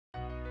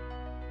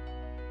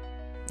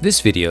This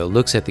video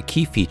looks at the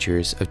key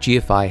features of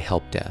GFI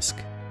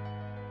HelpDesk.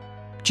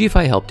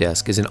 GFI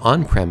HelpDesk is an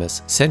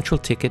on-premise central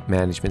ticket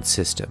management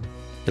system.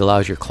 It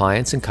allows your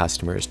clients and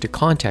customers to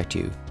contact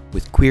you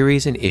with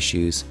queries and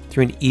issues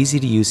through an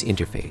easy-to-use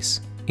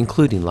interface,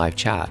 including live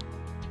chat.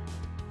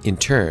 In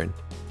turn,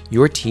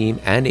 your team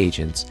and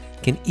agents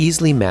can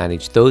easily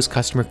manage those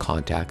customer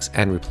contacts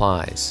and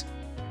replies.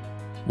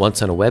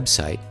 Once on a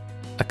website,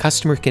 a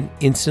customer can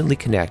instantly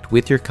connect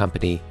with your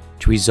company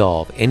to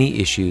resolve any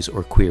issues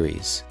or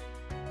queries.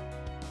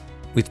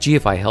 With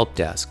GFI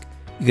HelpDesk,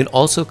 you can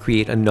also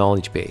create a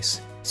knowledge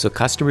base so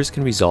customers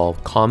can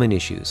resolve common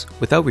issues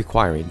without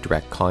requiring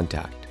direct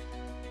contact.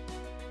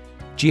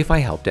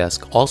 GFI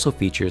HelpDesk also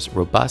features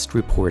robust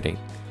reporting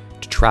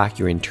to track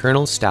your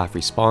internal staff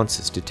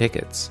responses to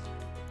tickets,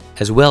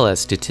 as well as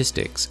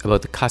statistics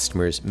about the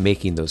customers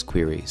making those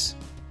queries.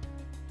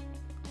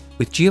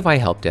 With GFI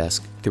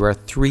HelpDesk, there are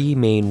three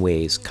main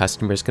ways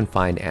customers can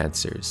find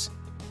answers.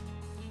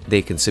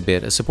 They can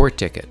submit a support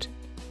ticket.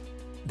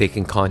 They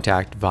can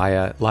contact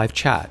via live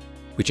chat,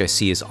 which I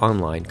see is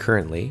online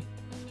currently,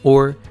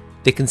 or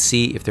they can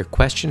see if their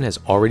question has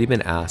already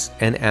been asked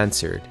and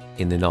answered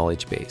in the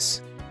knowledge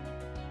base.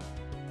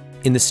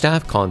 In the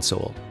staff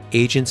console,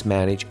 agents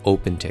manage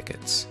open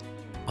tickets.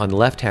 On the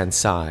left-hand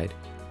side,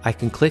 I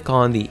can click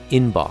on the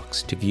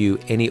inbox to view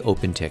any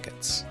open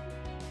tickets.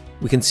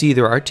 We can see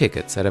there are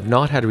tickets that have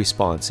not had a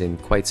response in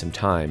quite some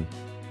time.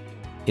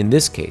 In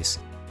this case,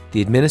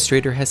 the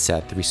administrator has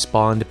set the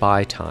respond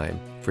by time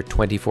for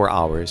 24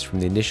 hours from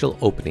the initial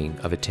opening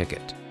of a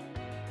ticket.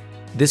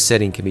 This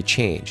setting can be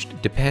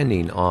changed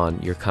depending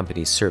on your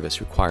company's service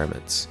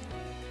requirements.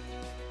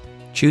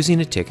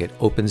 Choosing a ticket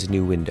opens a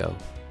new window.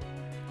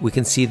 We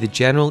can see the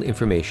general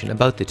information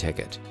about the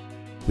ticket,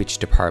 which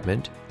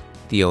department,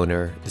 the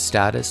owner, the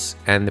status,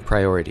 and the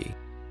priority.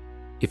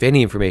 If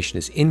any information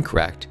is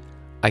incorrect,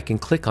 I can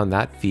click on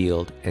that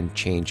field and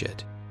change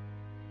it.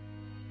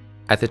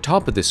 At the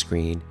top of the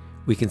screen,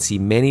 we can see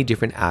many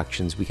different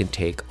actions we can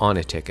take on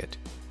a ticket.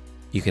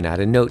 You can add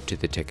a note to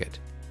the ticket,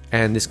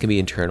 and this can be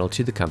internal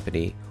to the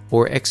company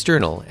or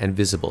external and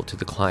visible to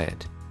the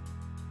client.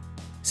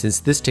 Since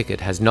this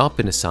ticket has not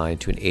been assigned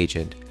to an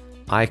agent,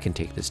 I can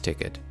take this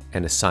ticket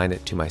and assign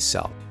it to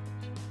myself.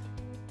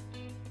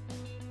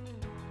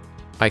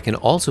 I can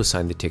also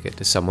assign the ticket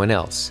to someone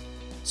else,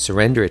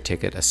 surrender a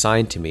ticket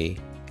assigned to me,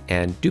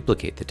 and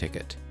duplicate the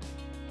ticket.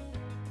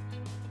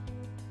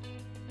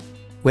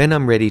 When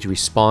I'm ready to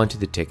respond to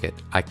the ticket,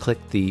 I click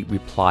the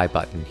reply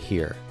button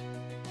here.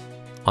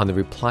 On the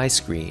reply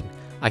screen,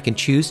 I can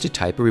choose to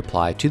type a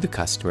reply to the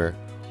customer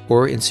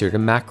or insert a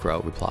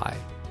macro reply,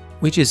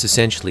 which is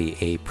essentially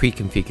a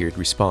pre-configured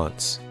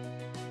response.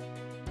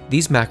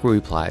 These macro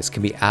replies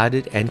can be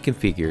added and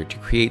configured to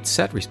create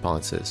set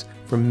responses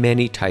for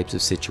many types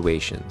of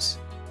situations.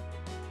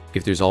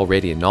 If there's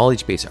already a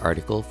knowledge base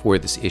article for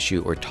this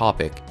issue or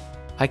topic,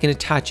 I can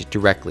attach it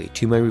directly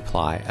to my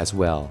reply as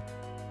well.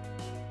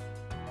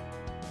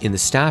 In the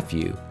staff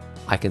view,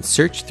 I can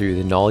search through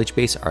the knowledge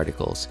base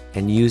articles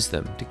and use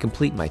them to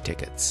complete my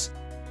tickets.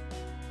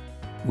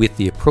 With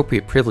the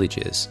appropriate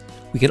privileges,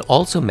 we can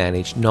also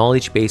manage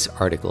knowledge base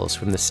articles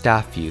from the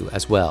staff view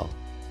as well.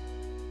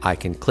 I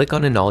can click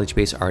on a knowledge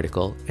base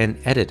article and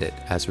edit it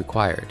as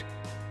required.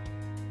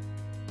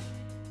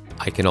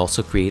 I can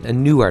also create a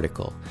new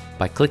article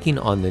by clicking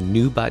on the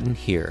New button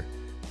here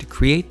to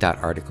create that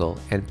article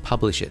and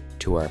publish it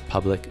to our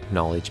public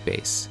knowledge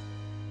base.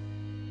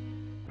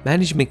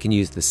 Management can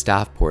use the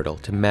staff portal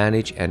to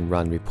manage and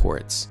run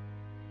reports.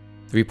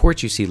 The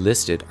reports you see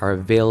listed are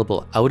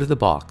available out of the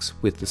box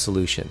with the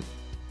solution.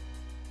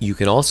 You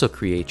can also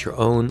create your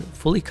own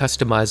fully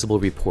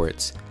customizable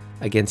reports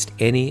against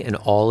any and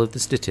all of the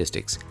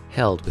statistics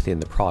held within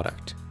the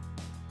product.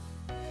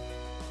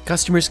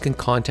 Customers can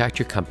contact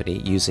your company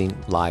using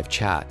live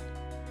chat.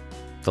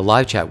 The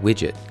live chat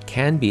widget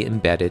can be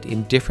embedded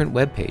in different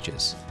web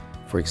pages,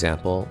 for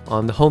example,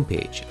 on the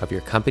homepage of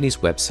your company's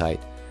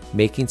website,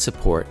 making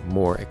support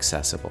more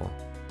accessible.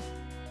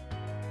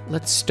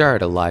 Let's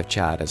start a live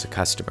chat as a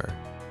customer.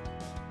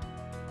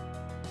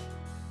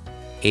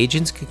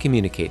 Agents can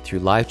communicate through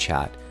live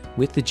chat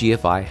with the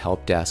GFI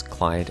HelpDesk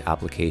client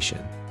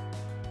application.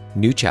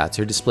 New chats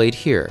are displayed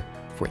here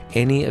for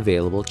any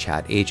available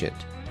chat agent.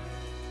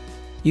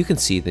 You can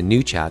see the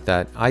new chat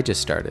that I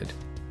just started.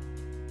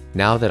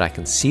 Now that I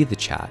can see the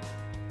chat,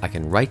 I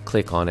can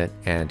right-click on it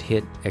and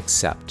hit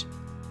Accept.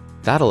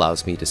 That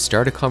allows me to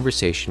start a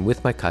conversation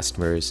with my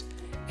customers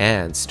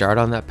and start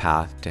on that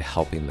path to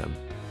helping them.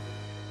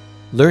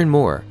 Learn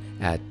more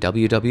at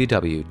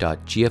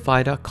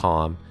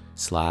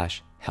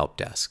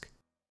www.gfi.com/helpdesk.